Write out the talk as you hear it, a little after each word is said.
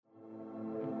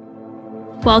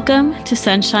Welcome to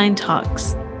Sunshine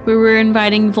Talks, where we're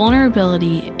inviting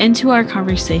vulnerability into our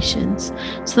conversations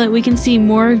so that we can see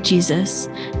more of Jesus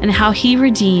and how he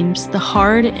redeems the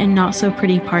hard and not so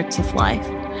pretty parts of life.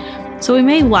 So we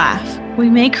may laugh,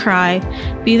 we may cry,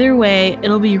 but either way,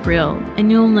 it'll be real, and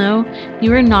you'll know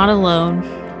you are not alone.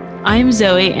 I am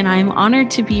Zoe, and I am honored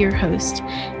to be your host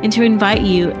and to invite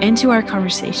you into our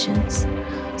conversations.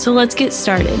 So let's get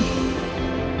started.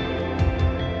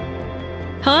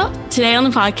 Hello. Today on the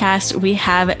podcast, we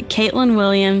have Caitlin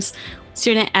Williams,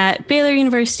 student at Baylor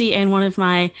University and one of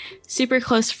my super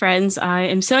close friends. I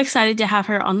am so excited to have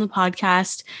her on the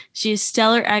podcast. She is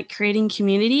stellar at creating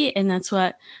community, and that's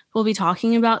what we'll be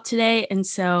talking about today. And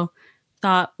so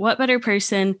thought, what better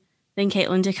person than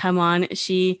Caitlin to come on?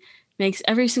 She makes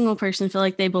every single person feel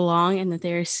like they belong and that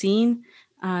they are seen.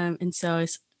 And so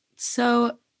is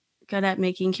so good at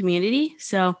making community.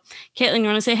 So Caitlin, you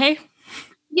want to say hey?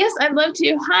 Yes, I'd love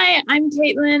to. Hi, I'm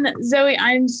Caitlin. Zoe,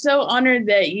 I'm so honored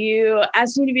that you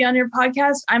asked me to be on your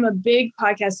podcast. I'm a big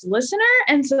podcast listener,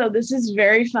 and so this is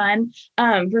very fun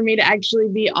for me to actually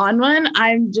be on one.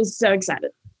 I'm just so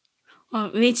excited. Well,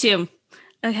 me too.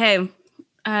 Okay,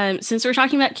 since we're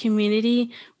talking about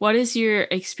community, what is your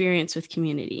experience with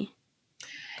community?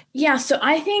 Yeah, so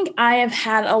I think I have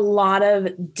had a lot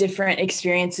of different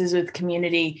experiences with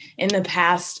community in the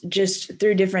past, just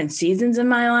through different seasons in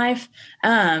my life.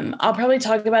 I'll probably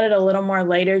talk about it a little more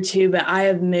later too, but I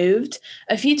have moved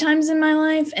a few times in my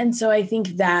life. And so I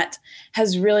think that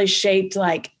has really shaped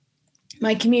like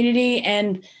my community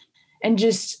and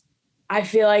just, I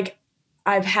feel like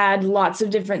I've had lots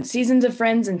of different seasons of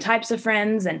friends and types of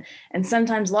friends and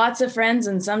sometimes lots of friends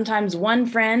and sometimes one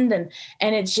friend. And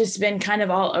it's just been kind of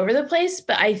all over the place.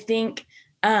 But I think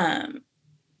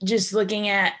just looking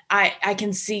at, I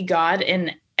can see God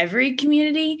in every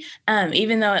community,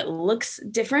 even though it looks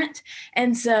different.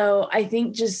 And so I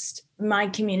think just my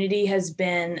community has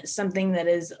been something that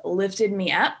has lifted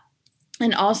me up.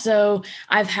 And also,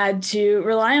 I've had to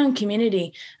rely on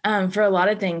community for a lot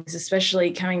of things,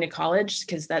 especially coming to college,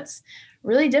 because that's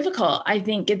really difficult. I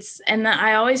think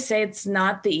I always say it's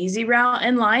not the easy route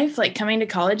in life. Like coming to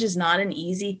college is not an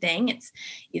easy thing.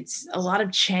 It's a lot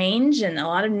of change and a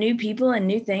lot of new people and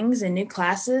new things and new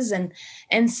classes.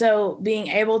 And so being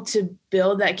able to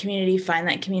build that community, find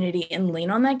that community, and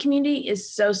lean on that community is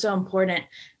so, so important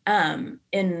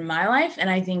in my life.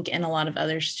 And I think in a lot of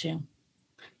others too.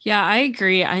 Yeah, I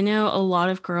agree. I know a lot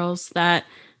of girls that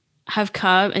have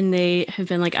come and they have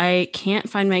been like, I can't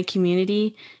find my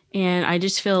community and I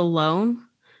just feel alone.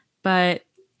 And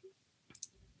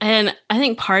I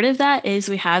think part of that is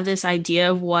we have this idea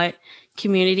of what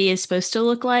community is supposed to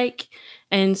look like.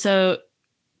 And so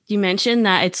you mentioned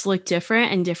that it's looked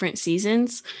different in different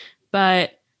seasons,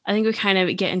 but I think we kind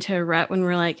of get into a rut when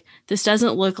we're like, this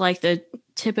doesn't look like the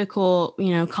typical,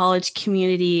 college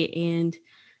community and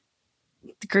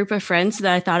the group of friends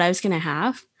that I thought I was going to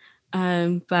have.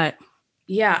 But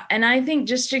yeah. And I think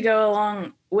just to go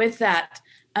along with that,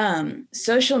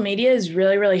 social media is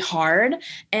really, really hard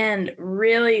and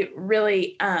really,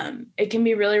 really, it can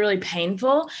be really, really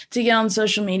painful to get on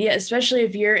social media, especially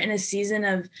if you're in a season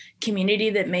of community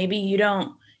that maybe you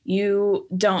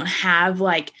don't have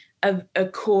like a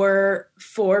core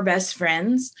 4 best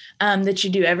friends that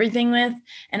you do everything with.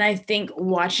 And I think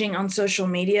watching on social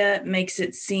media makes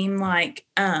it seem like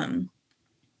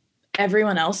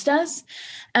everyone else does.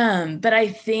 But I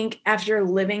think after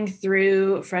living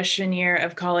through freshman year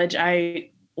of college, I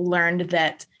learned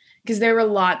that because there were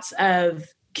lots of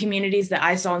communities that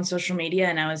I saw on social media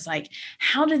and I was like,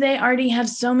 how do they already have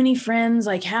so many friends?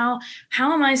 Like how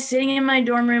am I sitting in my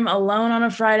dorm room alone on a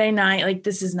Friday night? Like,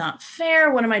 this is not fair.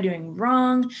 What am I doing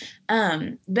wrong?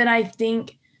 But I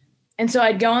think, and so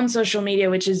I'd go on social media,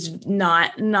 which is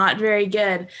not very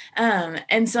good.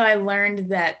 And so I learned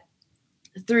that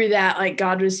through that, like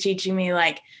God was teaching me,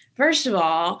 like, first of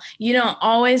all, you don't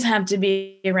always have to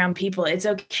be around people. It's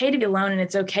okay to be alone and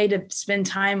it's okay to spend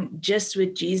time just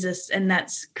with Jesus. And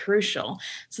that's crucial.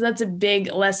 So that's a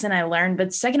big lesson I learned.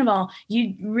 But second of all,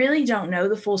 you really don't know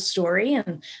the full story.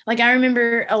 And like, I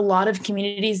remember a lot of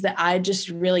communities that I just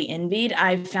really envied.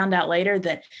 I found out later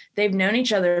that they've known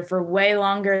each other for way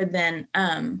longer than,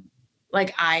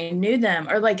 like I knew them,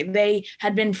 or like they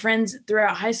had been friends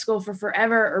throughout high school for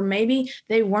forever, or maybe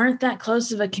they weren't that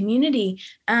close of a community,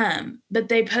 but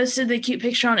they posted the cute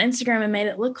picture on Instagram and made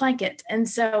it look like it. And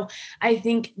so I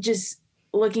think just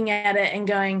looking at it and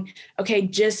going, okay,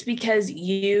 just because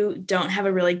you don't have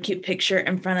a really cute picture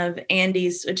in front of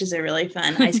Andy's, which is a really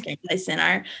fun ice cream place in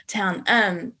our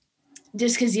town,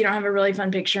 just because you don't have a really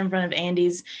fun picture in front of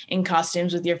Andy's in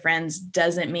costumes with your friends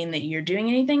doesn't mean that you're doing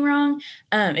anything wrong.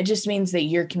 It just means that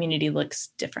your community looks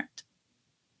different.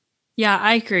 Yeah,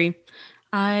 I agree.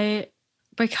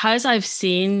 Because I've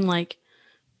seen like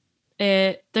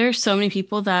it, there are so many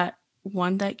people that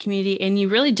want that community, and you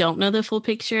really don't know the full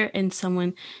picture, and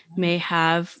someone may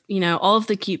have, all of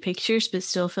the cute pictures but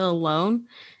still feel alone.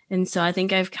 And so I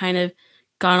think I've kind of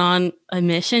gone on a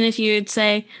mission, if you would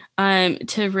say,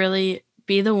 to really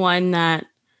be the one that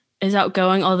is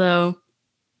outgoing, although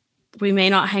we may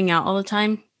not hang out all the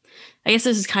time. I guess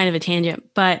this is kind of a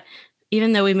tangent, but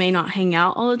even though we may not hang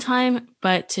out all the time,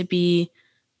 but to be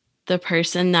the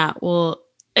person that will,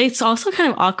 it's also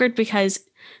kind of awkward because,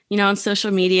 on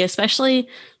social media, especially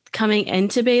coming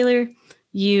into Baylor,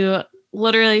 you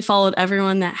literally followed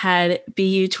everyone that had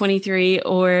BU23,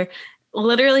 or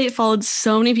literally followed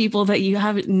so many people that you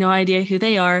have no idea who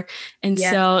they are. And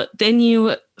so then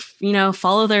you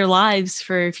follow their lives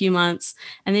for a few months,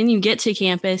 and then you get to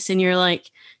campus and you're like,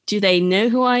 do they know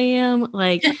who I am?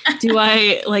 Like, do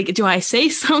I say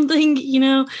something,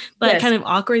 kind of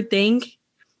awkward thing?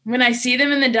 When I see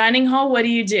them in the dining hall, what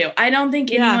do? I don't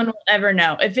think anyone will ever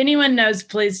know. If anyone knows,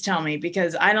 please tell me,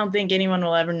 because I don't think anyone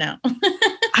will ever know.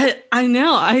 I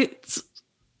know.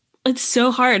 It's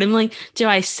so hard. I'm like, do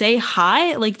I say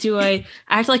hi? Like, do I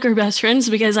act like we're best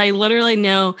friends? Because I literally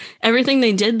know everything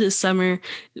they did this summer,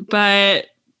 but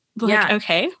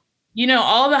okay.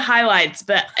 All the highlights,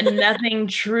 but nothing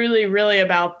truly, really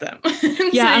about them.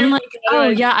 Yeah, so I'm like, oh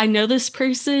yeah, I know this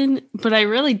person, but I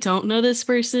really don't know this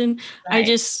person. Right. I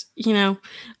just,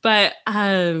 but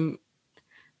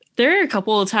there are a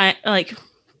couple of times, like,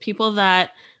 people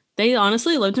that they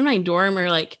honestly lived in my dorm, or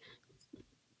like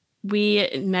we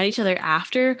met each other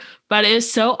after, but it was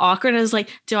so awkward. I was like,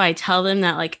 do I tell them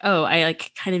that, like, oh, I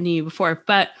like kind of knew you before?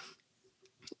 But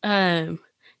yeah,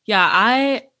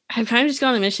 I have kind of just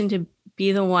gone on a mission to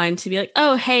be the one to be like,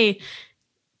 oh, hey,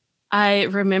 I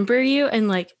remember you, and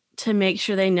like to make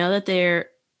sure they know that they're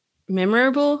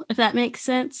memorable, if that makes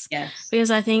sense. Yes. Because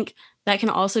I think that can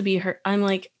also be hurt. I'm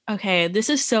like, okay, this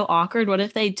is so awkward. What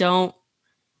if they don't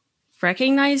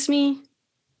recognize me?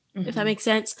 Mm-hmm. If that makes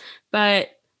sense. But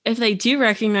if they do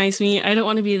recognize me, I don't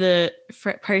want to be the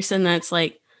person that's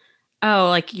like, oh,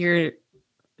 like you're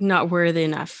not worthy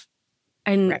enough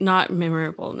and not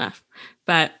memorable enough.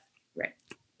 But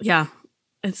yeah,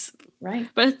 it's right.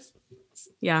 But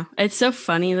it's so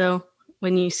funny though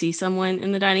when you see someone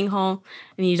in the dining hall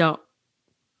and you don't.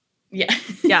 Yeah.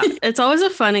 Yeah, it's always a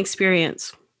fun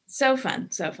experience. So fun.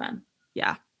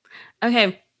 Yeah.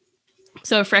 Okay.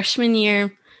 So freshman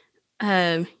year,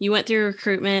 you went through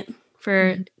recruitment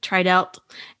for tried out,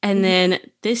 and then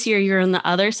this year you're on the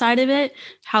other side of it.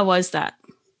 How was that?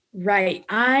 Right.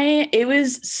 It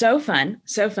was so fun.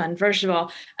 First of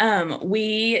all,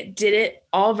 we did it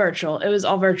all virtual. It was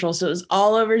all virtual. So it was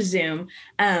all over Zoom,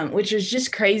 which was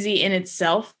just crazy in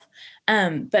itself.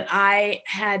 But I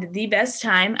had the best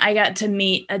time. I got to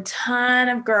meet a ton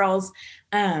of girls,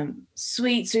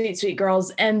 sweet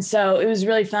girls. And so it was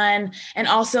really fun. And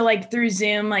also like through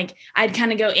Zoom, like I'd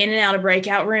kind of go in and out of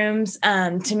breakout rooms,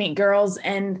 to meet girls.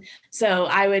 And so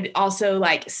I would also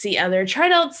like see other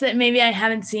tryouts that maybe I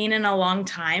haven't seen in a long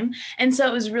time. And so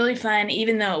it was really fun,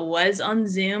 even though it was on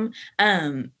Zoom,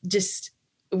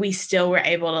 we still were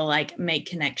able to like make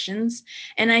connections.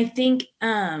 And I think,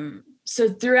 so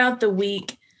throughout the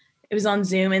week, it was on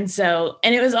Zoom. And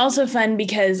it was also fun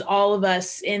because all of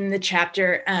us in the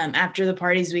chapter, after the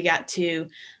parties, we got to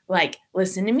like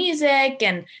listen to music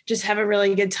and just have a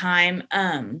really good time.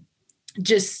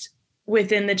 Just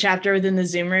within the chapter, within the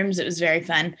Zoom rooms, it was very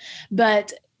fun.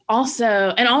 But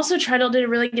also Tridal did a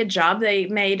really good job. They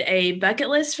made a bucket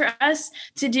list for us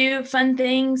to do fun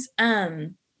things,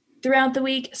 throughout the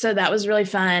week. So that was really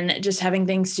fun, just having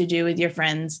things to do with your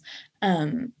friends.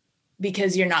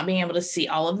 Because you're not being able to see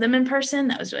all of them in person.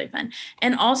 That was really fun.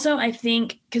 And also I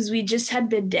think because we just had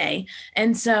bid day,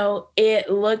 and so it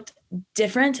looked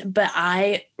different, but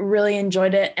I really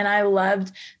enjoyed it. And I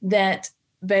loved that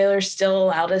Baylor still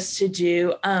allowed us to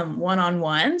do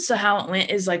one-on-one. So how it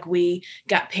went is like we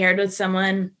got paired with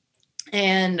someone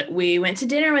and we went to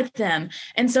dinner with them.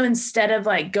 And so instead of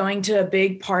like going to a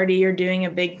big party or doing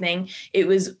a big thing, it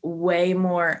was way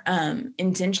more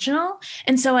intentional.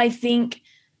 And so I think,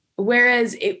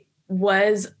 whereas it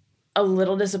was a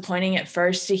little disappointing at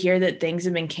first to hear that things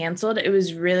have been canceled, it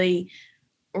was really,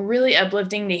 really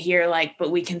uplifting to hear like, but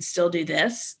we can still do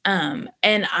this. And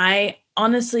I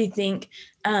honestly think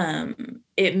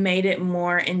it made it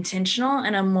more intentional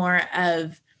and a more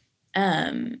of,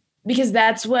 because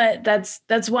that's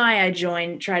why I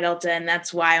joined Tri Delta, and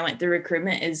that's why I went through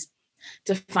recruitment, is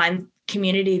to find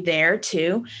community there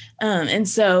too. And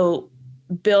so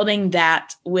building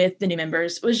that with the new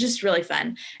members was just really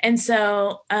fun. And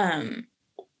so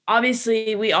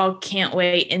obviously we all can't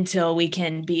wait until we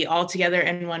can be all together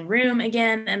in one room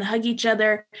again and hug each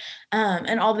other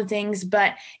and all the things,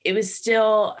 but it was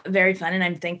still very fun. And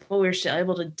I'm thankful we were still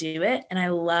able to do it. And I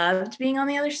loved being on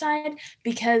the other side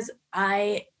because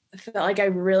I felt like I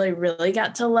really, really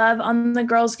got to love on the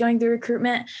girls going through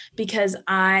recruitment, because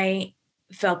I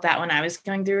felt that when I was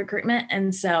going through recruitment.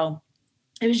 And so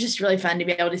it was just really fun to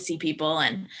be able to see people,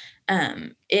 and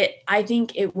I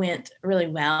think it went really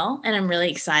well, and I'm really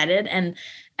excited. And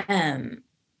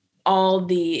all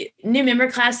the new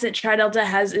member class that Tri Delta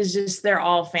has is just, they're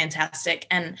all fantastic.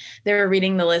 And they were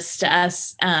reading the list to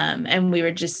us. And we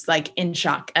were just like in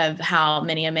shock of how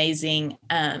many amazing,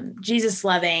 Jesus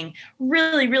loving,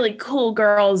 really, really cool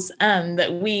girls,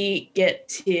 that we get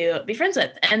to be friends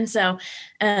with. And so,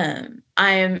 I'm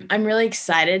really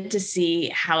excited to see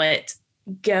how it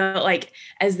go, like,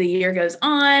 as the year goes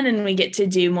on and we get to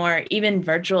do more even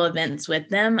virtual events with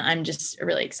them. I'm just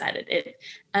really excited.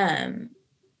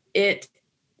 It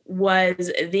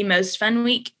was the most fun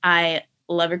week. I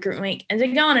love recruitment week. And to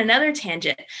go on another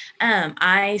tangent,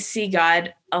 I see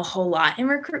God a whole lot in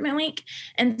recruitment week.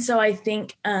 And so I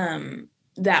think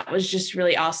that was just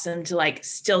really awesome to like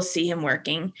still see him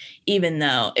working, even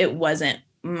though it wasn't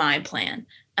my plan.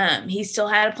 He still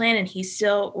had a plan and he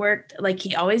still worked like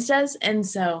he always does. And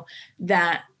so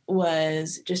that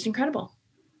was just incredible.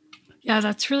 Yeah,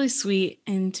 that's really sweet.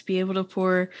 And to be able to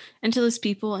pour into those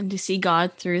people and to see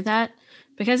God through that,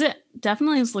 because it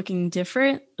definitely is looking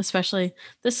different, especially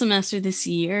this semester, this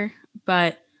year,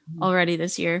 but already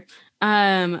this year.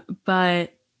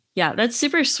 But yeah, that's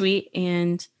super sweet.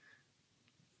 And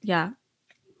yeah,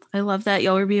 I love that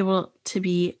y'all will be able to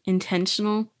be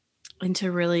intentional and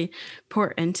to really pour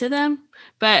into them.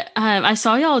 But I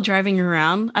saw y'all driving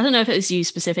around. I don't know if it was you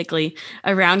specifically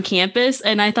around campus,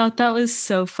 and I thought that was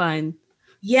so fun.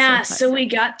 Yeah, so we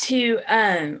got to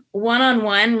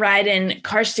one-on-one ride in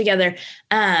cars together,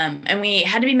 and we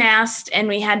had to be masked and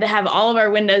we had to have all of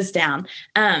our windows down.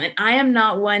 And I am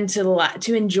not one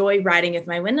to enjoy riding with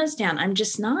my windows down. I'm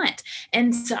just not.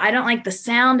 And so I don't like the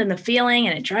sound and the feeling,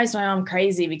 and it drives my mom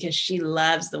crazy because she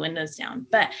loves the windows down.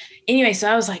 But anyway, so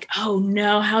I was like, oh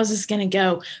no, how's this going to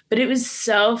go? But it was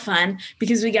so fun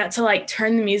because we got to like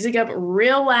turn the music up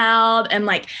real loud, and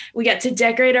like we got to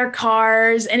decorate our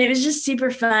cars, and it was just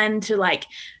super fun to like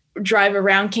drive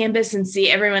around campus and see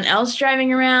everyone else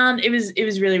driving around. It was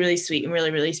really, really sweet and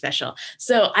really, really special.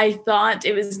 So I thought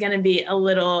it was going to be a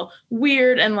little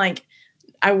weird and like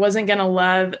I wasn't going to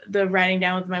love the riding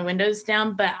down with my windows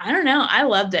down, but I don't know. I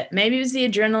loved it. Maybe it was the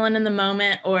adrenaline in the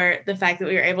moment or the fact that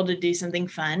we were able to do something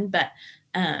fun, but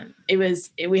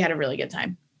we had a really good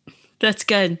time. That's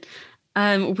good.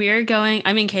 I'm in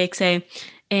KXA.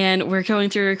 And we're going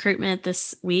through recruitment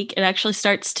this week. It actually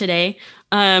starts today.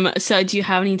 So do you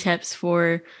have any tips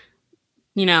for,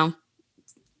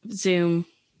 Zoom?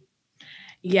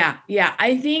 Yeah.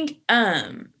 I think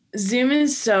Zoom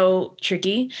is so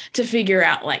tricky to figure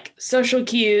out, like social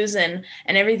cues and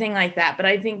everything like that. But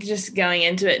I think just going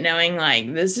into it knowing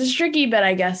like this is tricky, but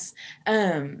I guess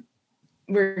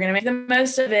we're going to make the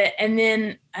most of it. And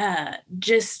then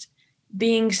just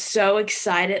being so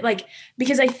excited, like,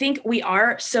 because I think we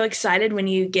are so excited when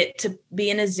you get to be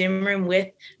in a Zoom room with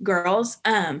girls.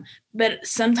 But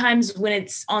sometimes when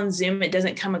it's on Zoom, it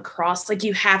doesn't come across like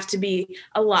you have to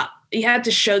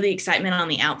show the excitement on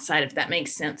the outside, if that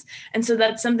makes sense. And so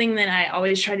that's something that I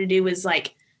always try to do is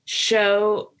like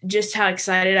show just how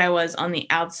excited I was on the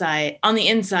outside, on the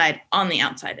inside, on the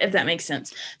outside, if that makes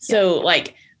sense. So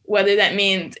like, whether that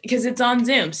means, because it's on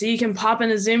Zoom, so you can pop in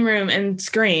the Zoom room and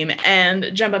scream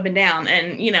and jump up and down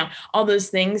and, all those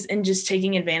things, and just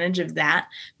taking advantage of that.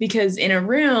 Because in a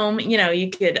room, you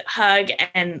could hug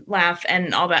and laugh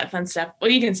and all that fun stuff.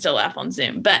 Well, you can still laugh on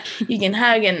Zoom, but you can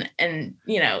hug and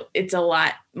it's a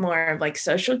lot more of like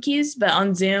social cues, but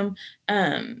on Zoom.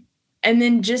 And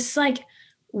then just like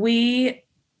we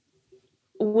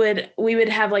would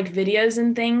have like videos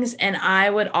and things, and I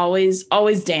would always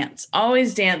dance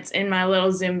in my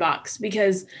little Zoom box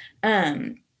because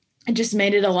it just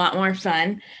made it a lot more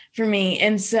fun for me.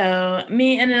 And so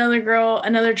me and another girl,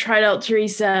 another Tri Delt,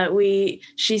 Teresa,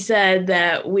 she said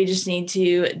that we just need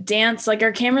to dance like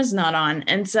our camera's not on.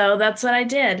 And so that's what I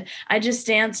did. I just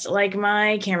danced like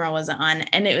my camera wasn't on,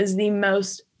 and it was the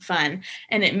most fun,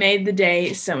 and it made the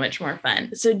day so much more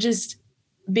fun. So just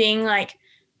being like,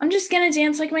 I'm just going to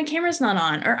dance like my camera's not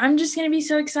on, or I'm just going to be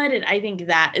so excited. I think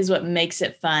that is what makes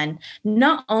it fun,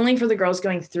 not only for the girls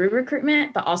going through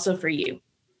recruitment, but also for you.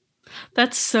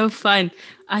 That's so fun.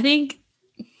 I think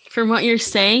from what you're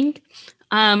saying,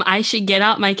 I should get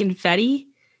out my confetti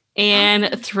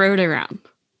and throw it around.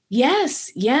 Yes.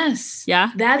 Yeah.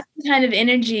 That's the kind of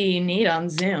energy you need on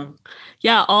Zoom.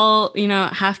 Yeah. All,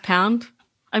 half pound.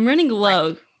 I'm running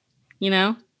low,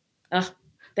 Oh,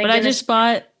 but I just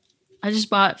bought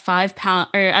 5 pounds,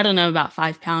 or I don't know about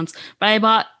 5 pounds, but I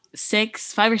bought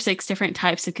 5 or 6 different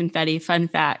types of confetti. Fun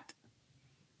fact.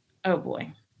 Oh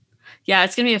boy. Yeah.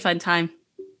 It's going to be a fun time.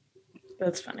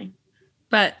 That's funny.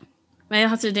 But I'll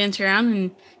have to dance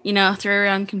around and, throw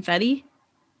around confetti.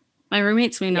 My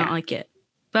roommates may not like it,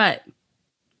 but,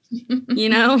 there's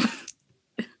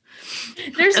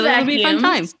it'll be a fun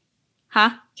time.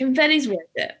 Huh? Confetti's worth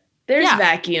it. There's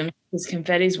vacuum because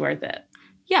confetti's worth it.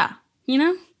 Yeah.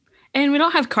 And we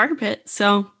don't have carpet,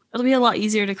 so it'll be a lot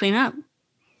easier to clean up.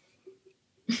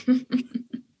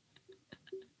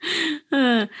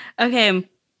 Okay.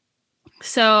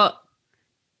 So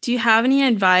do you have any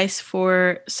advice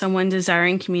for someone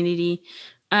desiring community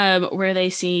where they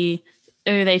see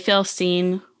or they feel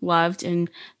seen, loved, and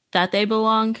that they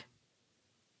belong?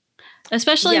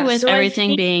 Especially with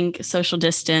everything being social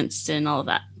distanced and all of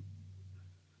that.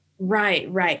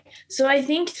 Right. So I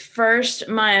think first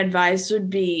my advice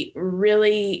would be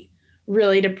really,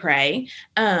 really to pray.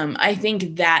 I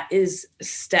think that is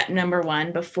step number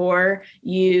 1 before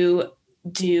you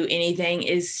do anything,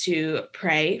 is to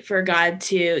pray for God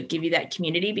to give you that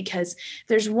community, because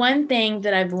there's one thing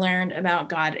that I've learned about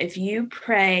God. If you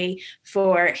pray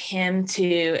for him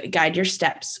to guide your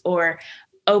steps or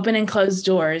open and close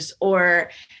doors or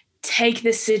take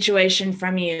this situation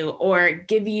from you or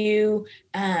give you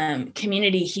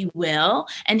community, he will,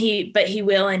 but he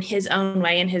will in his own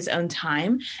way, in his own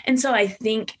time. And so I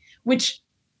think, which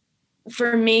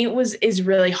for me is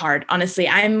really hard. Honestly,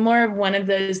 I'm more of one of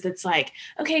those that's like,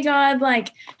 okay, God, like,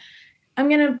 I'm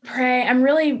going to pray. I'm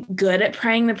really good at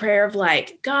praying the prayer of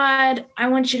like, God, I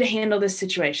want you to handle this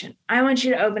situation. I want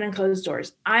you to open and close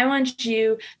doors. I want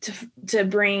you to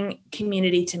bring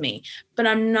community to me, but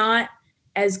I'm not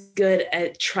as good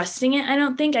at trusting it.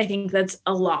 I think that's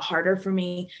a lot harder for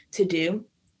me to do,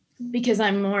 because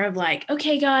I'm more of like,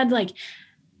 okay, God, like,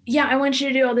 yeah, I want you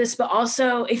to do all this, but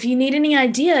also if you need any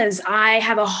ideas, I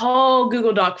have a whole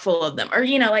Google Doc full of them. Or,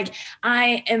 like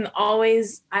I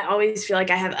always feel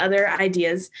like I have other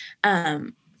ideas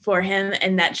for him.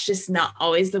 And that's just not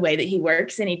always the way that he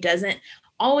works. And he doesn't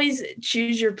always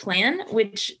choose your plan,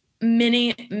 which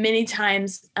many, many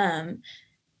times,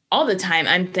 all the time,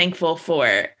 I'm thankful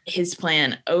for his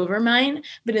plan over mine,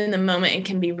 but in the moment it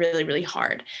can be really, really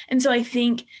hard. And so I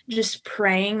think just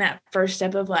praying that first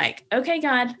step of like, okay,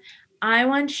 God, I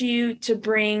want you to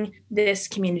bring this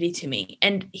community to me,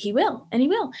 and he will.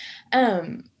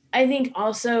 I think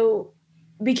also,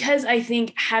 because I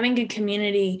think having a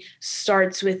community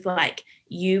starts with like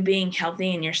you being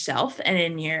healthy in yourself and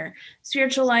in your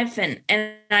spiritual life. And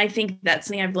I think that's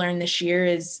something I've learned this year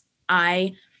is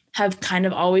I have kind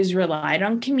of always relied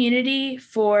on community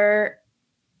for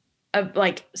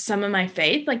like some of my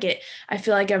faith. I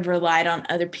feel like I've relied on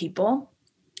other people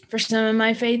for some of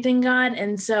my faith in God.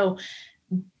 And so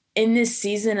in this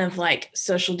season of like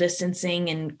social distancing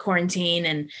and quarantine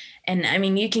and I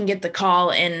mean, you can get the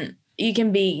call and you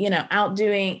can be,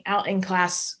 out in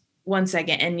class 1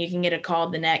 second and you can get a call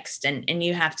the next and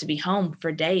you have to be home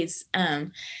for days.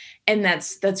 And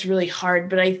that's really hard.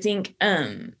 But I think,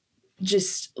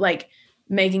 just like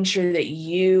making sure that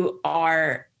you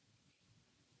are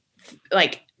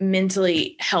like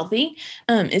mentally healthy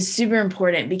is super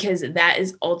important, because that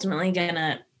is ultimately going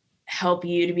to help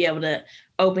you to be able to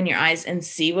open your eyes and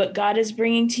see what God is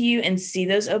bringing to you and see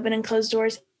those open and closed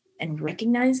doors and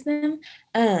recognize them.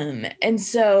 And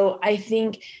so I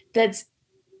think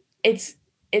it's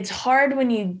hard when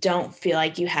you don't feel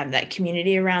like you have that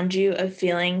community around you of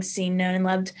feeling seen, known, and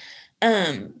loved.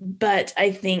 But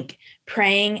I think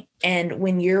praying and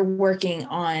when you're working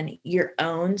on your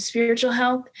own spiritual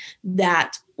health,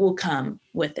 that will come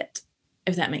with it,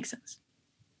 if that makes sense.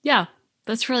 Yeah,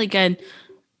 that's really good.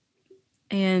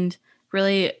 And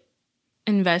really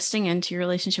investing into your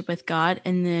relationship with God,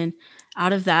 and then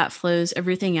out of that flows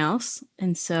everything else.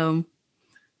 And so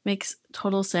makes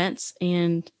total sense,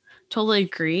 and totally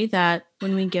agree that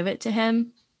when we give it to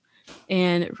him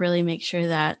and really make sure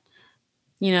that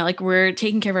like we're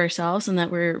taking care of ourselves and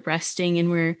that we're resting and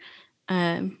we're,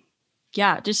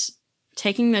 just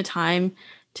taking the time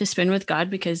to spend with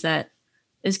God, because that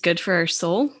is good for our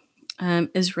soul,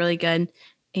 is really good.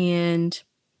 And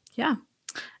yeah,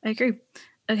 I agree.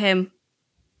 Okay.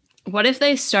 What if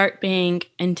they start being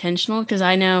intentional? Because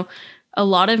I know a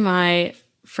lot of my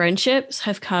friendships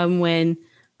have come when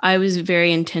I was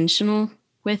very intentional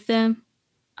with them.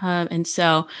 And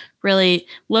so really,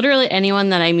 literally anyone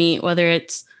that I meet, whether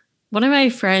it's one of my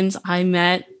friends I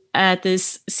met at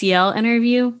this CL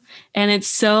interview, and it's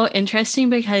so interesting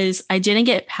because I didn't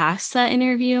get past that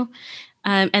interview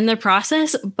and the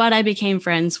process, but I became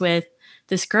friends with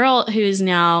this girl who is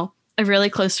now a really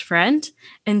close friend.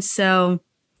 And so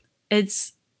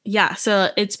it's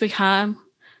become,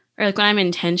 or like when I'm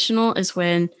intentional is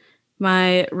when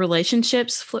my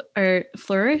relationships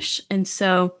flourish. And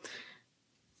so,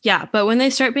 yeah, but when they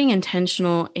start being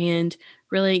intentional and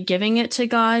really giving it to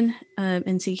God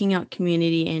and seeking out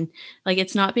community and like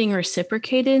it's not being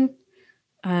reciprocated,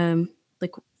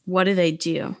 like what do they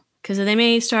do? Because they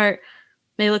may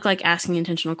look like asking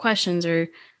intentional questions or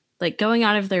like going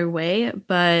out of their way,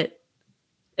 but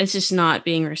it's just not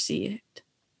being received.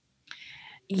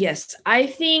 Yes, I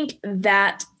think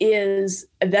that's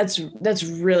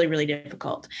really, really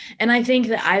difficult. And I think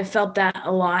that I've felt that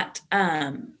a lot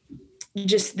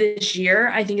just this year.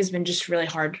 I think it's been just really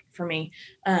hard for me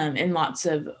in lots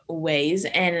of ways.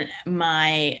 And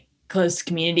my close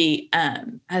community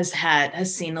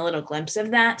has seen a little glimpse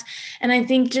of that. And I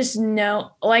think just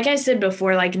like I said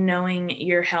before, like knowing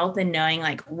your health and knowing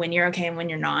like when you're okay and when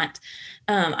you're not.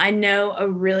 I know a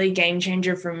really game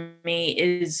changer for me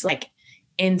is like,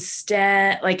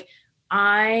 instead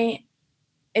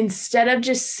of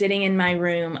just sitting in my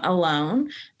room alone,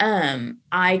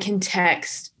 I can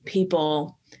text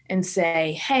people and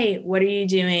say, hey, what are you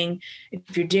doing?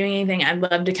 If you're doing anything, I'd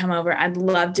love to come over. I'd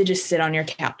love to just sit on your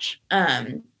couch.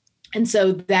 And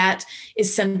so that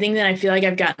is something that I feel like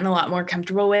I've gotten a lot more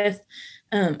comfortable with,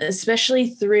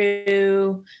 especially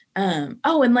through,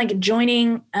 and like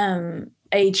joining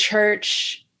a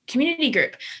church community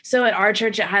group. So at our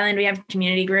church at Highland, we have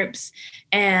community groups,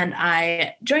 and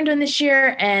I joined one this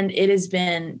year, and it has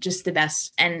been just the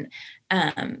best. And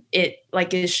it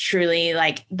like is truly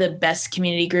like the best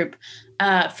community group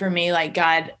for me. Like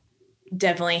God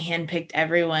definitely handpicked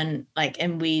everyone, like,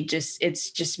 and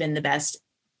it's just been the best.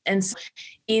 And so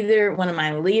either one of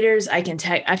my leaders, I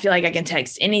feel like I can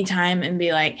text anytime and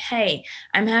be like, hey,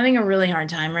 I'm having a really hard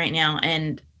time right now,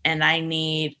 and I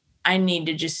need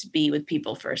to just be with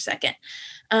people for a second.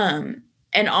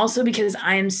 And also because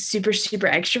I'm super, super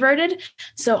extroverted.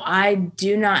 So I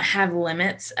do not have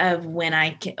limits of when I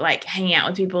can like hang out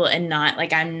with people and not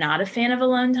like, I'm not a fan of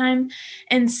alone time.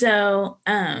 And so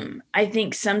I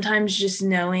think sometimes just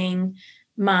knowing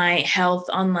my health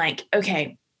on like,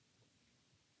 okay,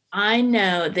 I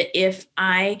know that if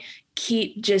I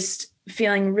keep just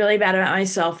feeling really bad about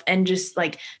myself and just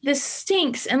like, this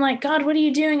stinks, and like, God, what are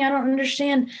you doing? I don't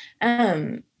understand.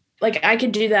 Like I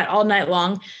could do that all night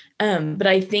long. But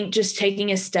I think just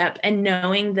taking a step and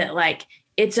knowing that like,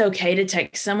 it's okay to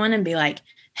text someone and be like,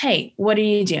 hey, what are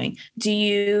you doing? Do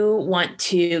you want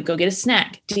to go get a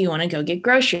snack? Do you want to go get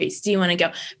groceries? Do you want to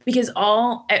go? Because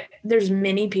there's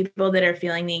many people that are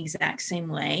feeling the exact same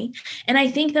way. And I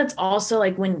think that's also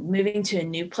like when moving to a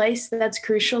new place, that's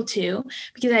crucial too,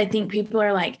 because I think people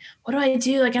are like, what do I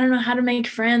do? Like, I don't know how to make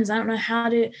friends. I don't know how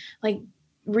to like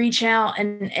reach out.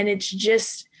 And it's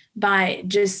just by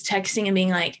just texting and being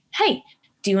like, hey,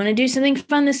 do you want to do something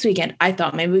fun this weekend? I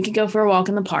thought maybe we could go for a walk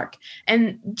in the park,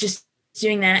 and just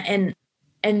doing that and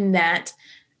that.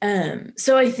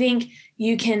 So I think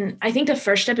the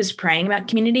first step is praying about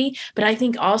community, but I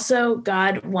think also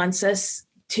God wants us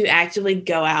to actively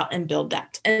go out and build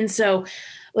that. And so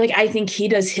like, I think he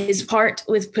does his part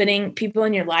with putting people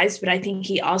in your lives, but I think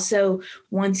he also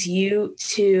wants you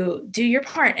to do your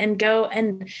part and go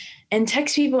and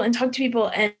text people and talk to people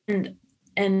and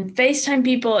FaceTime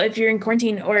people if you're in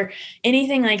quarantine or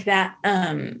anything like that.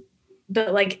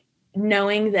 But like,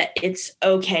 knowing that it's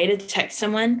okay to text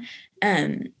someone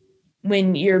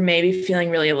when you're maybe feeling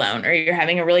really alone or you're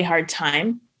having a really hard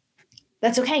time,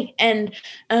 that's okay. And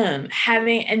and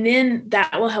then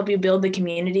that will help you build the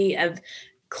community of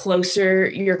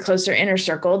your closer inner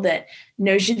circle that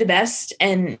knows you the best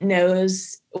and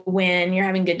knows when you're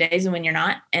having good days and when you're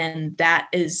not. And that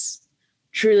is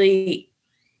truly,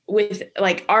 with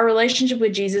like, our relationship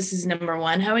with Jesus is number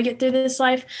one, how we get through this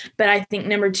life. But I think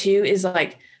number two is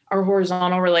like our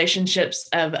horizontal relationships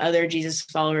of other Jesus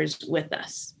followers with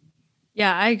us.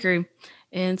 Yeah, I agree.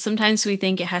 And sometimes we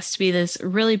think it has to be this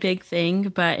really big thing,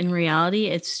 but in reality,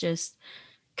 it's just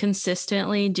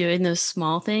consistently doing those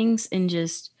small things and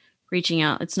just reaching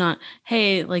out. It's not,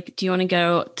 hey, like, do you want to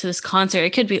go to this concert? It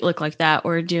could look like that,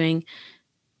 or doing,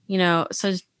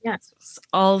 so Yeah,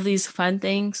 all of these fun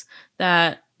things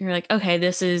that you're like, okay,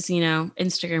 this is,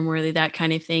 Instagram worthy, that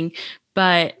kind of thing.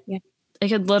 But it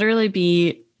could literally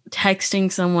be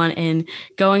texting someone and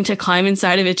going to climb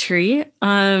inside of a tree.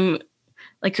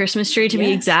 like Christmas tree to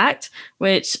be exact,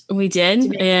 which we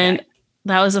did. And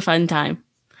that was a fun time.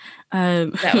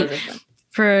 That was a fun.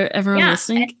 For everyone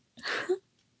listening.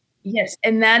 Yes.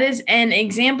 And that is an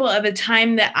example of a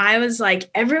time that I was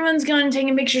like, everyone's going and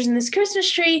taking pictures in this Christmas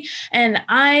tree and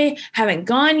I haven't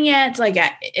gone yet.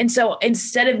 And so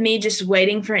instead of me just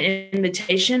waiting for an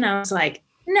invitation, I was like,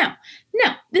 no,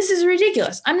 this is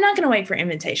ridiculous. I'm not going to wait for an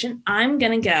invitation. I'm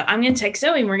going to go. I'm going to text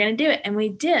Zoe and we're going to do it. And we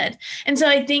did. And so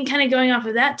I think kind of going off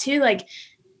of that too, like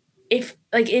if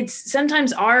like it's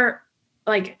sometimes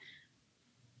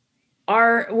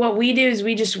what we do is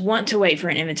we just want to wait for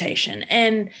an invitation.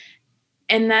 And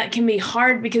that can be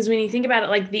hard because when you think about it,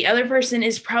 like the other person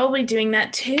is probably doing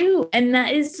that too. And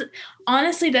that is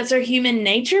honestly, that's our human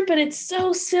nature, but it's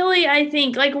so silly. I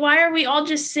think like, why are we all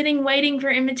just sitting waiting for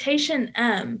invitation?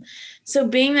 So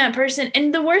being that person,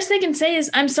 and the worst they can say is,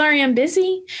 I'm sorry, I'm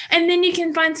busy. And then you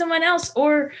can find someone else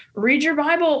or read your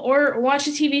Bible or watch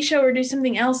a TV show or do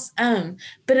something else.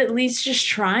 But at least just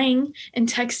trying and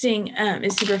texting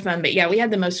is super fun. But yeah, we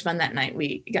had the most fun that night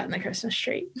we got in the Christmas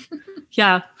tree.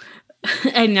 Yeah.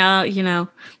 And now,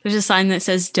 there's a sign that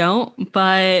says don't,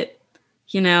 but,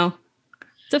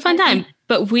 it's a fun time.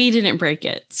 But we didn't break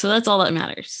it. So that's all that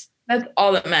matters. That's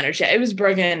all that matters. Yeah, it was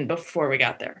broken before we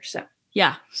got there. So.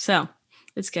 Yeah, so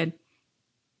it's good.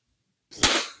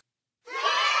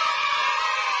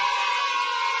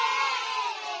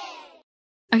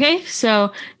 Okay,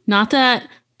 so not that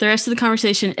the rest of the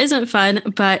conversation isn't fun,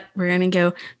 but we're going to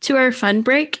go to our fun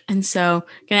break. And so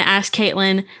I'm going to ask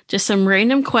Caitlin just some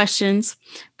random questions.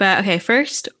 But okay,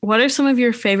 first, what are some of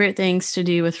your favorite things to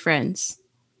do with friends?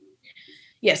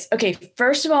 Yes. Okay.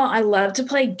 First of all, I love to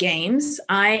play games.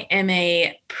 I am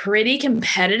a pretty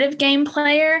competitive game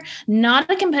player, not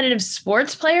a competitive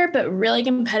sports player, but really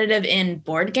competitive in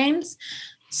board games.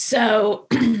 So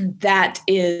that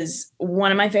is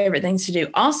one of my favorite things to do.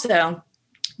 Also,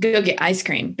 go get ice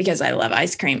cream because I love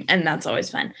ice cream and that's always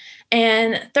fun.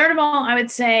 And third of all, I would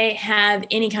say have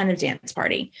any kind of dance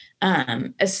party,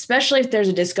 especially if there's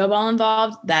a disco ball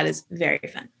involved. That is very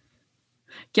fun.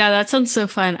 Yeah, that sounds so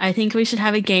fun. I think we should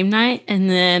have a game night. And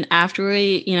then after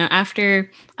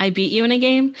after I beat you in a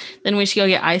game, then we should go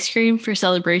get ice cream for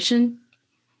celebration,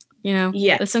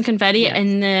 with some confetti. Yes.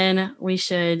 And then we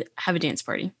should have a dance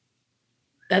party.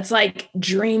 That's like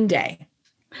dream day.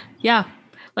 Yeah.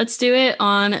 Let's do it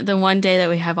on the one day that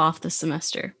we have off this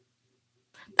semester.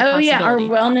 Oh, yeah. Our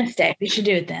wellness day. We should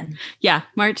do it then. Yeah.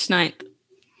 March 9th.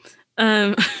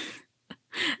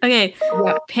 Okay.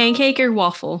 Yeah. Pancake or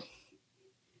waffle?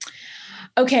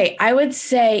 Okay, I would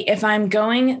say if I'm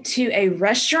going to a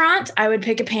restaurant, I would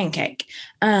pick a pancake,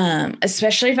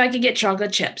 especially if I could get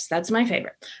chocolate chips. That's my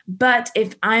favorite. But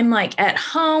if I'm like at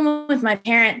home with my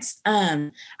parents,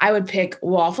 I would pick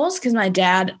waffles because my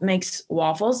dad makes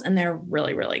waffles and they're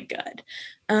really, really good.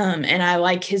 And I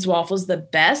like his waffles the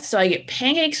best. So I get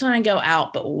pancakes when I go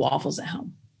out, but waffles at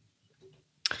home.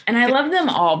 And I love them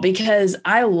all because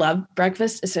I love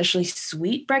breakfast, especially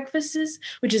sweet breakfasts,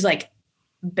 which is like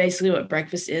basically what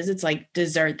breakfast is. It's like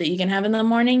dessert that you can have in the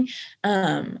morning.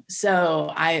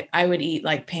 So I would eat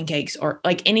like pancakes or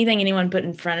like anything anyone put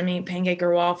in front of me, pancake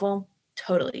or waffle,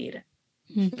 totally eat it.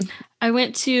 Mm-hmm. I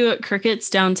went to Crookett's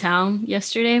downtown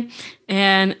yesterday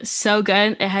and so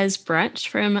good. It has brunch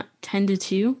from 10 to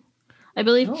 2, I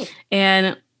believe. Oh.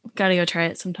 And gotta go try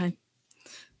it sometime.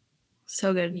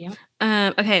 So good. Yeah.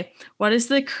 Okay. What is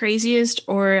the craziest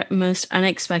or most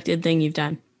unexpected thing you've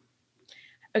done?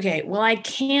 Okay, well, I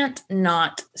can't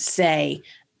not say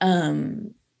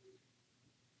the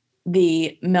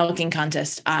milking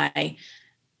contest I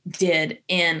did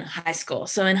in high school.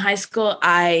 So in high school,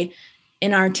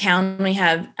 in our town, we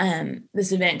have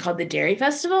this event called the Dairy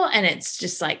Festival, and it's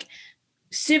just like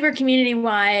super community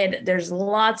wide. There's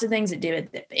lots of things that do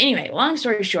it. But anyway, long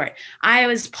story short, I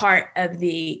was part of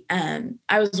I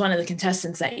was one of the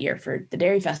contestants that year for the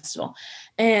Dairy Festival.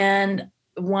 And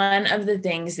one of the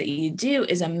things that you do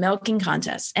is a milking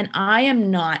contest. And I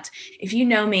am not, if you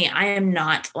know me, I am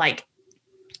not like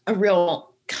a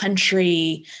real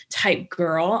country type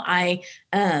girl. I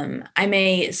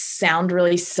may sound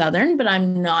really Southern, but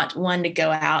I'm not one to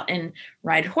go out and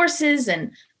ride horses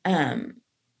and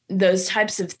those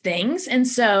types of things. And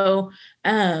so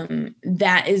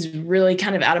that is really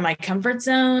kind of out of my comfort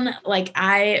zone. Like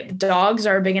dogs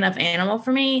are a big enough animal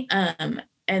for me.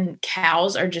 And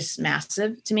cows are just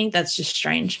massive to me. That's just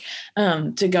strange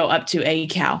to go up to a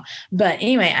cow. But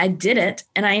anyway, I did it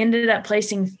and I ended up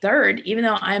placing third, even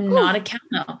though I'm not a cow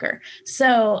milker.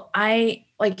 So I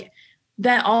like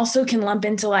that also can lump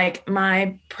into like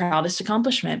my proudest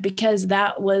accomplishment because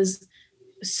that was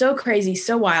so crazy,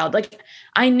 so wild. Like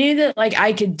I knew that like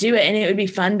I could do it and it would be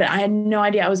fun, but I had no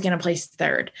idea I was going to place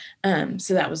third.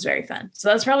 So that was very fun. So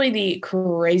that's probably the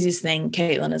craziest thing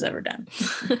Caitlin has ever done.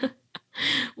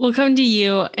 We'll come to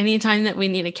you anytime that we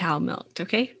need a cow milked.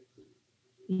 Okay.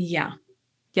 Yeah.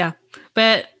 Yeah.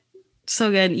 But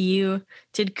so good. You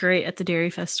did great at the dairy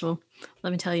festival.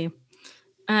 Let me tell you.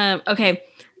 Okay.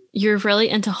 You're really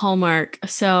into Hallmark.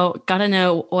 So gotta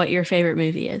know what your favorite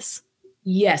movie is.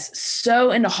 Yes,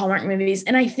 so into Hallmark movies.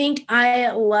 And I think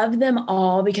I love them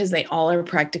all because they all are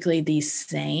practically the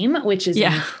same, which is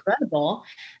incredible.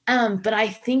 But I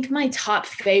think my top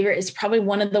favorite is probably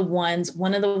one of the ones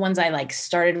I like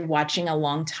started watching a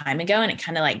long time ago, and it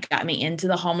kind of like got me into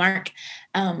the Hallmark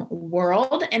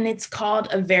world. And it's called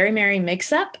A Very Merry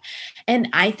Mix-Up. And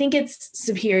I think it's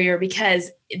superior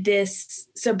because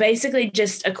so basically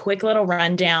just a quick little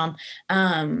rundown.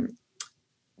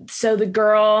 So the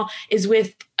girl is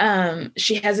with,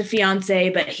 she has a fiance,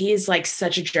 but he is like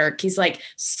such a jerk. He's like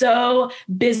so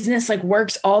business, like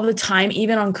works all the time,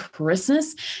 even on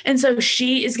Christmas. And so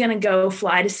she is going to go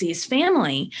fly to see his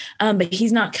family, but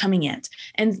he's not coming yet.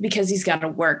 And because he's got to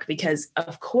work, because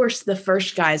of course the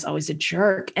first guy is always a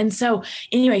jerk. And so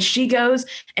anyway, she goes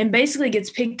and basically gets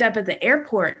picked up at the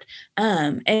airport.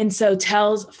 And so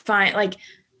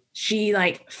she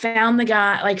like found the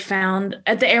guy, like found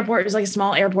at the airport. It was like a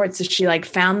small airport. So she like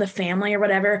found the family or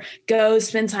whatever, goes,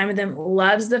 spend time with them,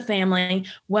 loves the family.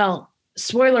 Well,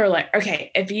 spoiler alert. Okay.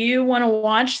 If you want to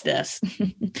watch this,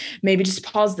 maybe just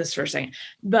pause this for a second.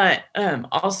 But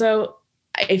also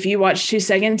if you watch 2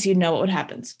 seconds, you know what would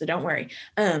happen. So don't worry.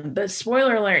 But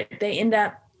spoiler alert,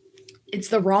 it's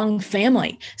the wrong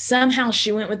family. Somehow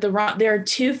she went with there are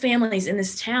 2 families in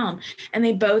this town and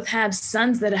they both have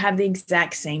sons that have the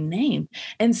exact same name.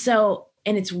 And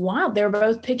it's wild. They're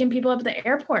both picking people up at the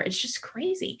airport. It's just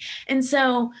crazy. And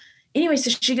so anyway,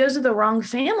 so she goes to the wrong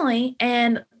family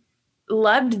and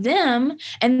loved them.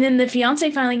 And then the fiance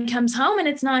finally comes home and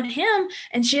it's not him.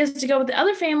 And she has to go with the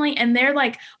other family and they're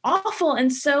like awful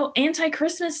and so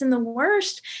anti-Christmas and the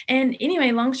worst. And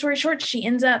anyway, long story short, she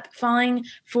ends up falling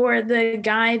for the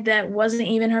guy that wasn't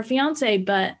even her fiance,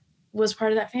 but was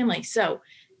part of that family. So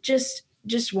just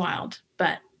wild,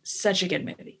 but such a good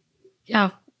movie. Yeah,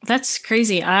 that's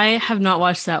crazy. I have not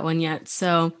watched that one yet.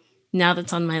 So now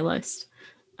that's on my list.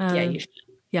 Yeah, you should.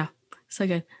 Yeah, so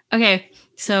good. Okay,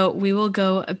 so we will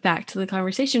go back to the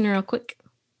conversation real quick.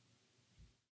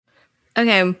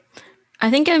 Okay, I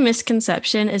think a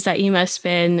misconception is that you must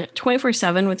spend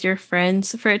 24/7 with your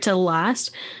friends for it to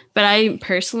last. But I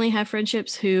personally have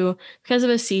friendships who, because of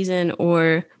a season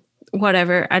or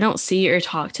whatever, I don't see or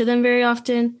talk to them very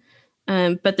often.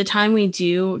 But the time we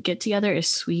do get together is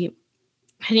sweet.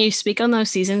 Can you speak on those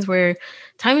seasons where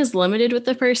time is limited with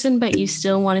the person, but you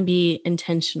still want to be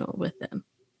intentional with them?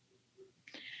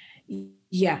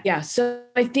 Yeah. So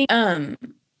I think, I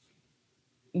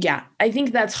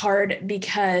think that's hard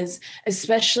because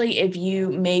especially if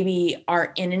you maybe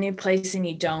are in a new place and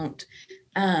you don't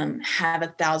have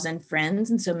 1,000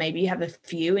 friends. And so maybe you have a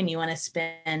few and you want to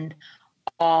spend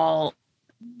all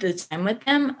the time with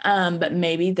them. But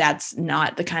maybe that's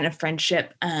not the kind of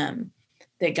friendship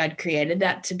that God created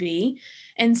that to be.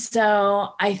 And so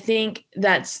I think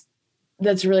that's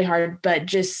really hard, but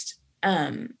just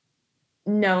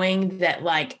knowing that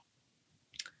like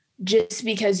just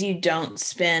because you don't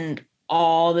spend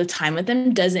all the time with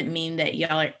them doesn't mean that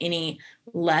y'all are any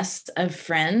less of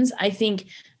friends. I think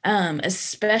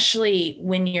especially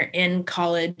when you're in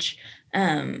college,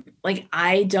 like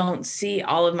I don't see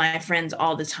all of my friends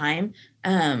all the time.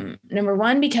 Number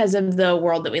one, because of the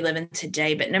world that we live in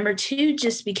today, but number two,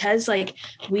 just because like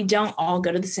we don't all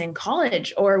go to the same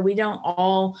college or we don't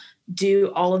all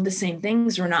do all of the same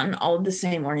things. We're not in all of the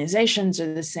same organizations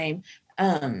or the same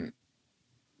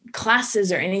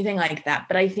classes or anything like that.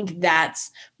 But I think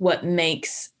that's what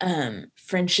makes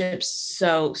friendships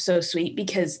so sweet,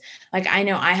 because like I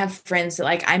know I have friends that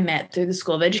like I met through the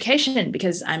School of Education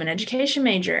because I'm an education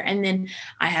major, and then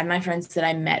I have my friends that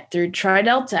I met through Tri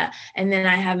Delta, and then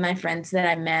I have my friends that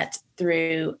I met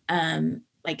through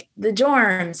like the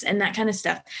dorms and that kind of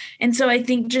stuff. And so I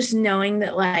think just knowing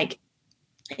that like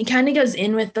it kind of goes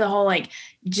in with the whole, like,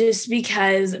 just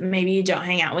because maybe you don't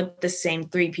hang out with the same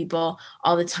 3 people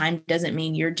all the time doesn't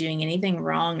mean you're doing anything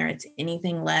wrong or it's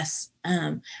anything less.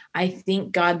 I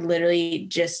think God literally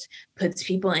just puts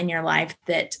people in your life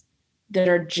that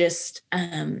are just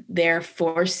there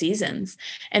for seasons.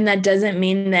 And that doesn't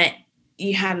mean that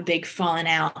you have a big falling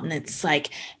out and it's like,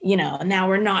 you know, now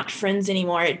we're not friends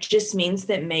anymore. It just means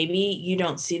that maybe you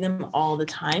don't see them all the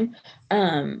time.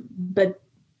 But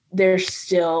they're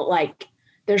still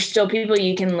there's still people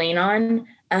you can lean on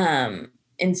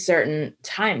in certain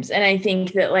times. And I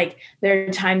think that like there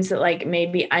are times that like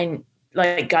maybe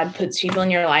like God puts people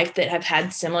in your life that have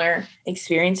had similar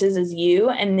experiences as you.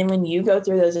 And then when you go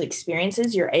through those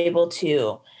experiences, you're able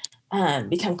to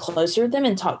become closer with them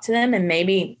and talk to them. And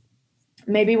maybe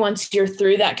once you're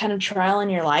through that kind of trial in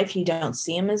your life, you don't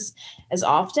see them as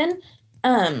often.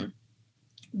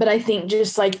 But I think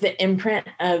just like the imprint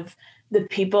of the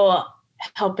people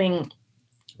helping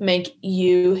make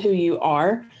you who you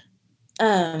are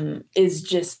is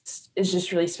just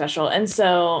really special. And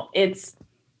so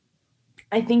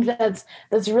I think that's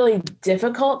really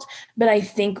difficult, but I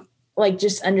think like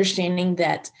just understanding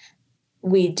that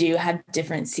we do have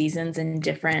different seasons and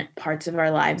different parts of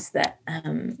our lives that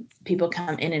people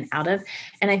come in and out of.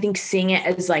 And I think seeing it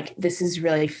as like, this is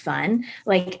really fun,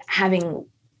 like having,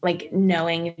 like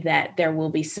knowing that there will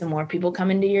be some more people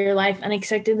come into your life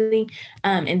unexpectedly,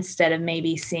 instead of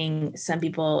maybe seeing some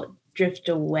people drift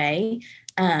away.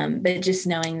 But just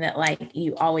knowing that like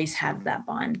you always have that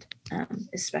bond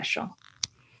is special.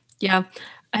 Yeah.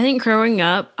 I think growing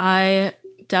up, I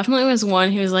definitely was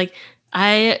one who was like,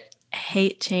 I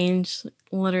hate change,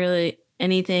 literally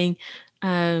anything.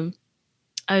 I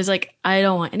was like, I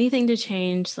don't want anything to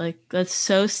change. Like, that's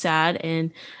so sad.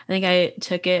 And I think I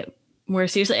took it more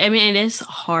seriously. I mean, it is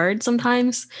hard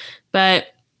sometimes, but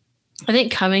I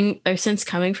think since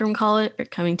coming from college or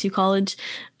coming to college,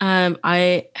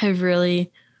 I have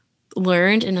really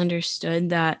learned and understood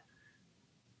that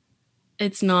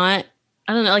it's not,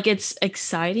 I don't know, like it's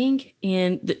exciting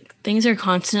and things are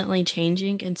constantly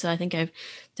changing. And so I think I've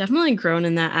definitely grown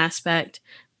in that aspect,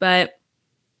 but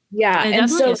yeah, it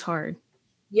definitely is hard.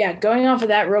 Yeah. Going off of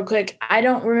that real quick, I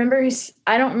don't remember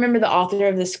the author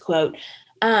of this quote.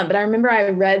 But I remember I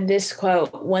read this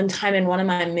quote one time in one of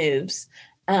my moves,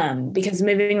 because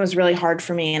moving was really hard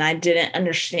for me and I didn't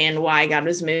understand why God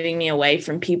was moving me away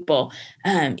from people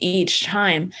each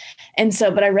time. And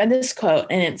so, but I read this quote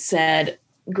and it said,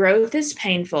 growth is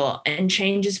painful and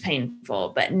change is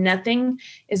painful, but nothing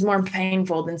is more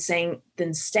painful than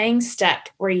staying stuck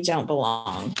where you don't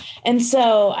belong. And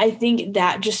so I think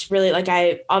that just really, like,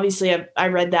 I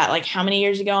read that like how many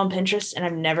years ago on Pinterest and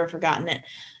I've never forgotten it.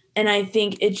 And I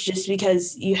think it's just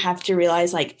because you have to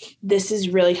realize like this is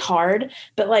really hard,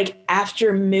 but like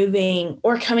after moving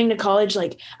or coming to college,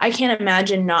 like I can't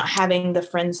imagine not having the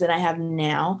friends that I have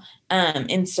now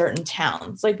in certain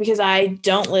towns, like because I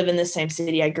don't live in the same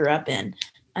city I grew up in.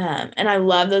 And I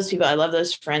love those people. I love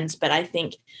those friends, but I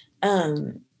think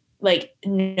like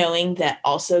knowing that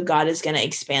also God is going to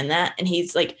expand that and he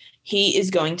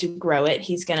is going to grow it.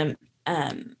 He's going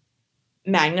to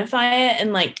magnify it.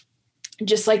 And like,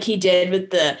 just like he did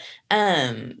with the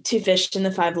 2 fish and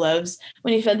the 5 loaves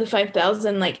when he fed the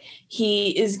 5,000, like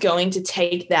he is going to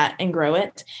take that and grow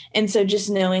it. And so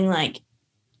just knowing like,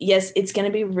 yes, it's going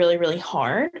to be really, really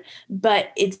hard, but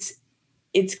it's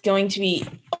going to be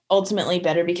ultimately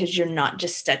better because you're not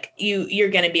just stuck. You're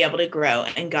going to be able to grow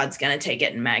and God's going to take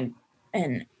it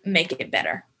and make it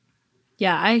better.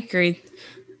 Yeah, I agree.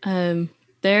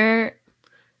 There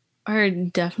are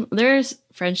definitely, there's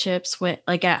friendships with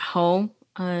like at home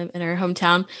in our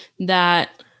hometown that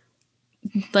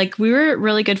like we were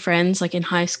really good friends like in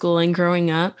high school and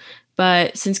growing up,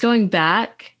 but since going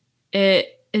back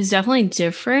it is definitely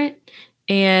different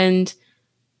and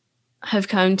have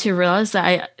come to realize that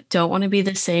I don't want to be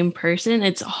the same person.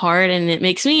 It's hard and it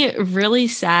makes me really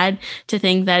sad to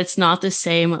think that it's not the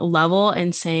same level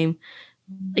and same,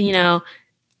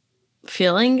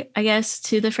 feeling, I guess,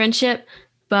 to the friendship.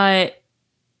 But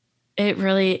it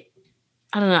really,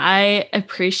 I don't know, I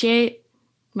appreciate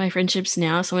my friendships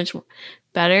now so much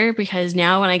better because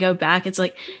now when I go back, it's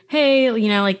like, hey,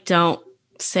 like don't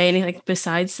say anything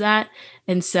besides that.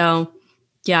 And so,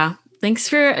 yeah, thanks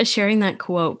for sharing that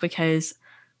quote because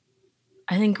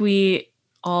I think we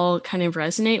all kind of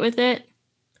resonate with it.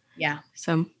 Yeah.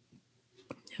 So,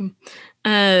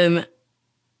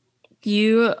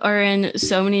 you are in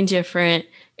so many different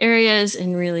areas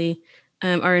and really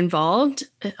are involved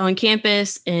on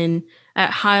campus and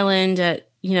at Highland, at,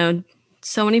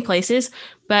 so many places.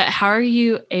 But how are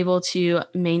you able to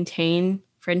maintain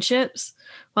friendships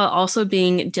while also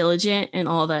being diligent in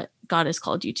all that God has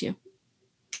called you to?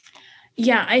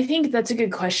 Yeah, I think that's a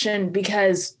good question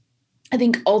because I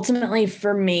think ultimately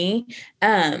for me,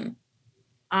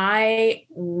 I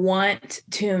want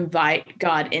to invite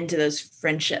God into those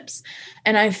friendships.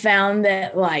 And I found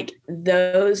that like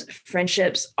those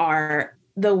friendships are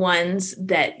the ones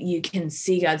that you can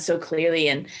see God so clearly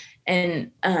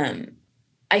and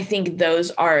I think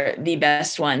those are the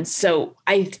best ones. So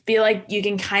I feel like you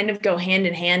can kind of go hand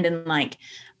in hand in like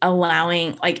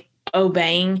allowing, like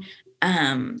obeying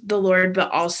the Lord, but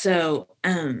also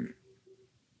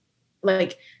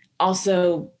like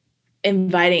also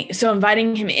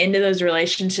inviting him into those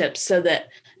relationships so that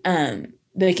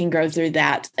they can grow through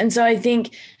that. And so I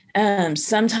think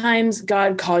sometimes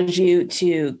God calls you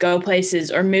to go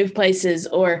places or move places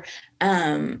or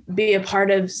be a part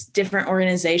of different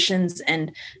organizations,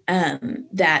 and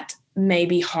that may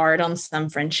be hard on some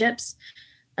friendships.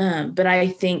 But I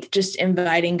think just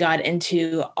inviting God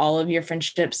into all of your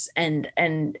friendships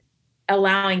and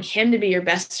allowing him to be your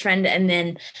best friend, and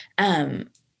then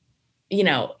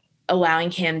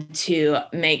allowing him to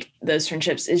make those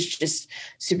friendships is just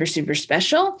super, super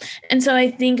special. And so I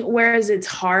think whereas it's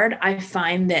hard, I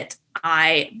find that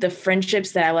the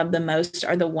friendships that I love the most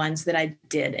are the ones that I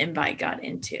did invite God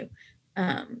into,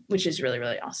 which is really,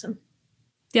 really awesome.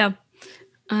 Yeah.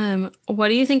 What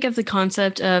do you think of the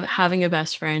concept of having a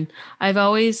best friend? I've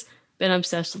always been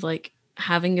obsessed with like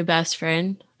having a best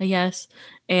friend, I guess,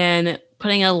 and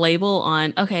putting a label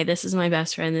on, okay, this is my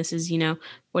best friend. This is,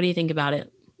 what do you think about it?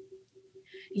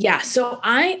 Yeah, so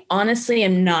I honestly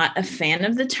am not a fan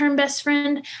of the term best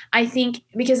friend. I think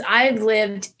because I've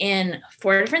lived in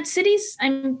 4 different cities.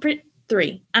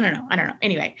 Three. I don't know.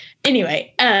 Anyway,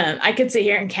 I could sit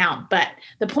here and count, but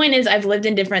the point is I've lived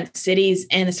in different cities,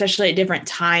 and especially at different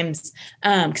times,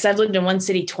 because I've lived in one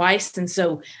city twice. And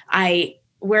so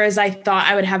whereas I thought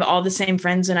I would have all the same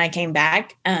friends when I came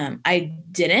back, I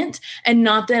didn't. And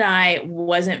not that I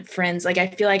wasn't friends. Like, I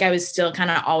feel like I was still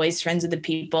kind of always friends with the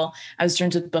people I was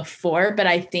friends with before, but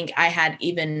I think I had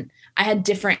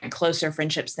different, closer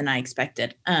friendships than I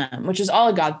expected, which is all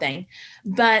a God thing.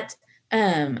 But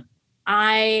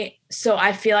I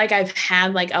feel like I've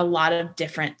had like a lot of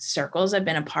different circles I've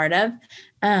been a part of.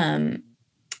 And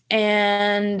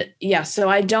yeah, so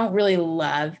I don't really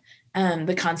love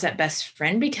the concept best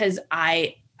friend, because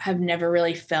I have never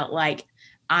really felt like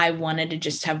I wanted to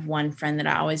just have one friend that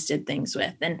I always did things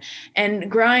with.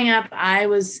 And growing up, I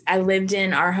lived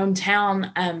in our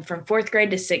hometown from 4th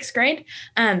grade to 6th grade.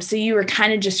 So you were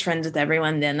kind of just friends with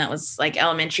everyone then. That was like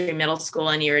elementary, middle school,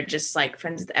 and you were just like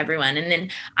friends with everyone. And then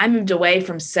I moved away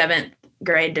from 7th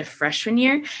grade to freshman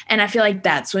year. And I feel like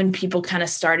that's when people kind of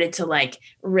started to like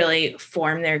really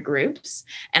form their groups.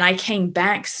 And I came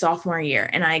back sophomore year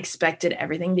and I expected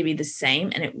everything to be the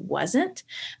same, and it wasn't.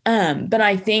 But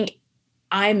I think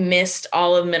I missed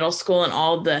all of middle school and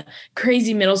all the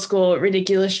crazy middle school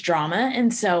ridiculous drama.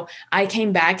 And so I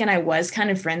came back and I was kind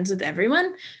of friends with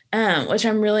everyone, which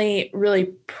I'm really, really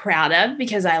proud of,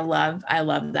 because I love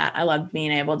that. I love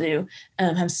being able to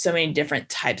have so many different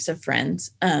types of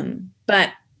friends.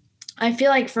 But I feel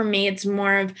like for me, it's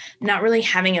more of not really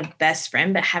having a best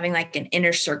friend, but having like an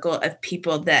inner circle of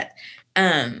people that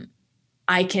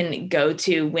I can go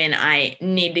to when I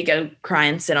need to go cry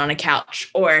and sit on a couch,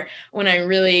 or when I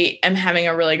really am having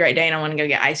a really great day and I want to go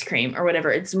get ice cream or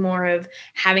whatever. It's more of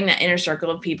having that inner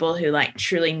circle of people who like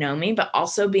truly know me, but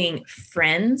also being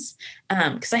friends.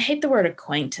 Because I hate the word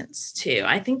acquaintance too.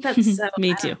 I think that's so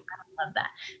me too. I love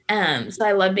that. So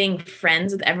I love being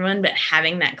friends with everyone, but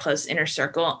having that close inner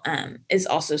circle is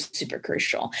also super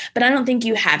crucial. But I don't think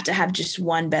you have to have just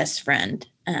one best friend,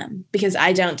 because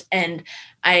I don't. And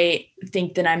I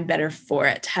think that I'm better for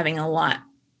it, having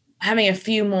a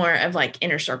few more of like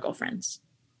inner circle friends.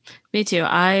 Me too.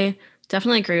 I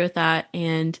definitely agree with that.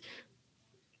 And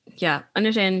yeah,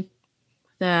 understand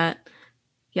that.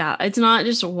 Yeah, it's not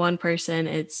just one person.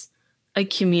 It's a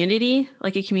community.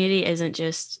 Like, a community isn't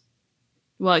just,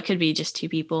 well, it could be just 2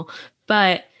 people,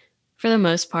 but for the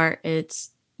most part, it's,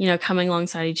 coming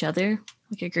alongside each other,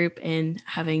 like a group, and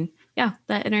having,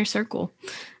 that inner circle.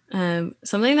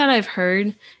 Something that I've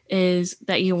heard is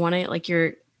that you want to, like,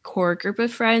 your core group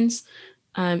of friends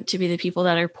to be the people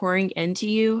that are pouring into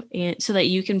you, and so that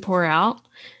you can pour out.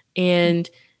 And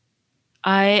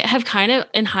I have kind of,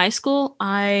 in high school,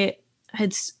 I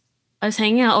was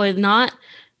hanging out with,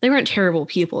 they weren't terrible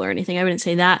people or anything, I wouldn't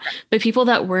say that, but people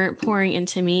that weren't pouring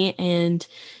into me and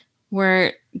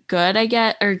weren't good,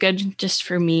 or good just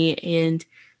for me. And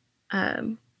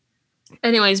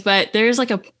anyways, but there's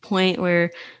like a point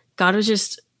where God was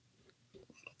just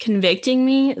convicting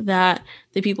me that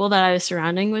the people that I was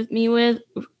surrounding me with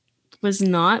was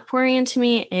not pouring into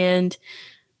me. And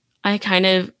I kind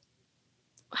of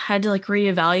had to like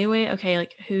reevaluate, okay,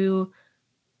 like who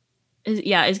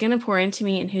is going to pour into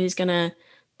me and who's going to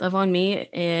love on me.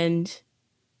 And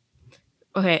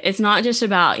okay, it's not just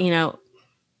about,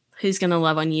 who's going to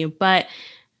love on you, but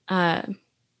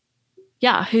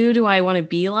who do I want to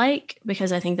be like?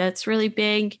 Because I think that's really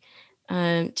big.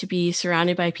 to be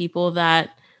surrounded by people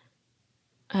that,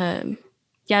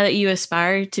 that you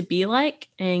aspire to be like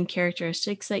and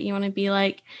characteristics that you want to be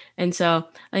like. And so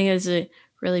I think that's a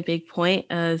really big point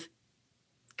of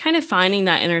kind of finding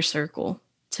that inner circle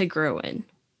to grow in.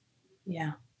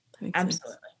 Yeah,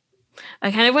 absolutely.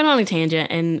 I kind of went on a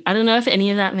tangent, and I don't know if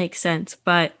any of that makes sense,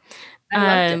 but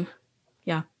yeah.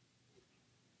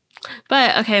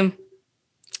 But okay.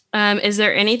 Is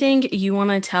there anything you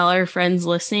want to tell our friends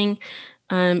listening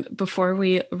before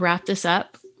we wrap this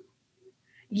up?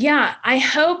 Yeah, I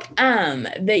hope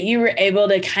that you were able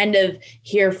to kind of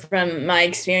hear from my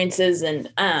experiences and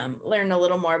learn a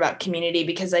little more about community,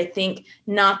 because I think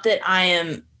not that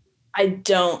I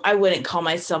wouldn't call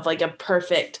myself like a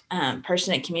perfect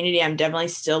person at community. I'm definitely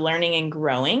still learning and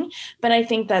growing, but I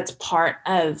think that's part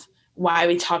of why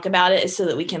we talk about it, is so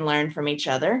that we can learn from each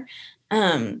other.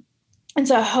 And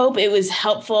so I hope it was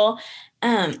helpful.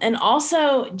 And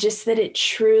also just that it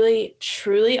truly,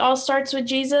 truly all starts with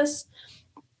Jesus.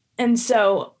 And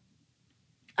so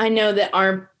I know that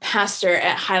our pastor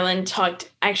at Highland talked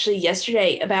actually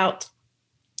yesterday about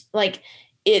like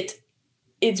it's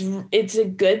a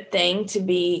good thing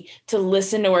to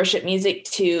listen to worship music,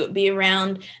 to be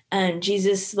around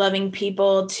Jesus loving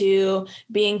people, to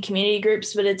be in community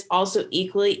groups, but it's also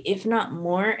equally, if not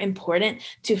more important,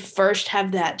 to first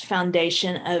have that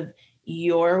foundation of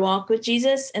your walk with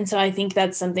Jesus. And so I think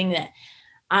that's something that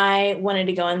I wanted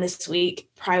to go in this week,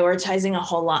 prioritizing a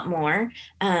whole lot more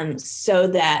so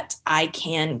that I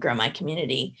can grow my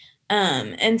community.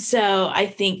 And so I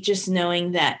think just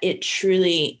knowing that it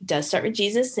truly does start with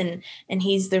Jesus, and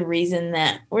he's the reason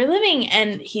that we're living,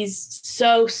 and he's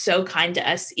so, so kind to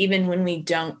us, even when we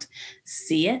don't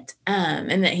see it,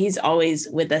 and that he's always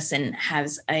with us and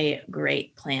has a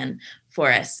great plan for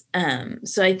us.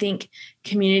 So I think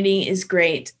community is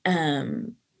great.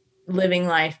 Living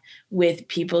life with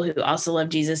people who also love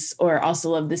Jesus or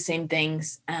also love the same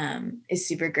things is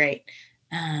super great.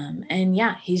 And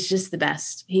yeah, he's just the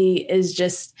best. He has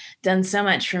just done so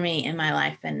much for me in my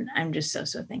life, and I'm just so,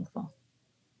 so thankful.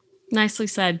 Nicely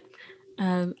said.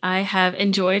 I have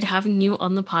enjoyed having you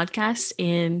on the podcast,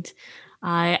 and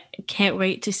I can't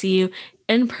wait to see you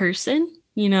in person,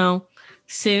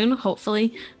 soon,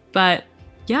 hopefully. But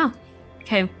yeah,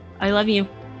 okay. I love you.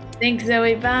 Thanks,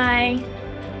 Zoe. Bye.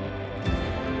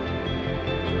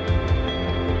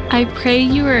 I pray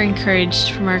you are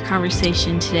encouraged from our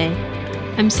conversation today.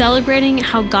 I'm celebrating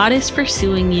how God is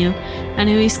pursuing you and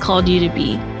who He's called you to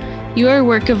be. You are a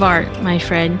work of art, my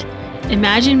friend.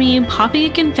 Imagine me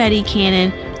popping a confetti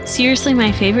cannon, seriously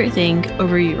my favorite thing,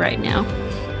 over you right now.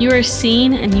 You are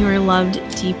seen and you are loved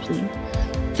deeply.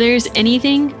 If there's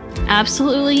anything,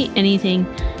 absolutely anything,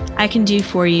 I can do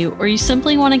for you, or you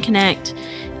simply want to connect,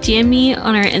 DM me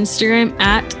on our Instagram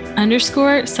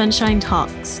 @_Sunshine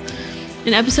Talks.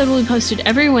 An episode will be posted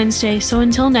every Wednesday, so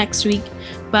until next week.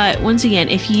 But once again,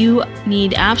 if you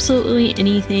need absolutely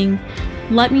anything,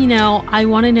 let me know. I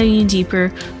want to know you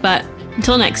deeper. But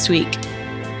until next week.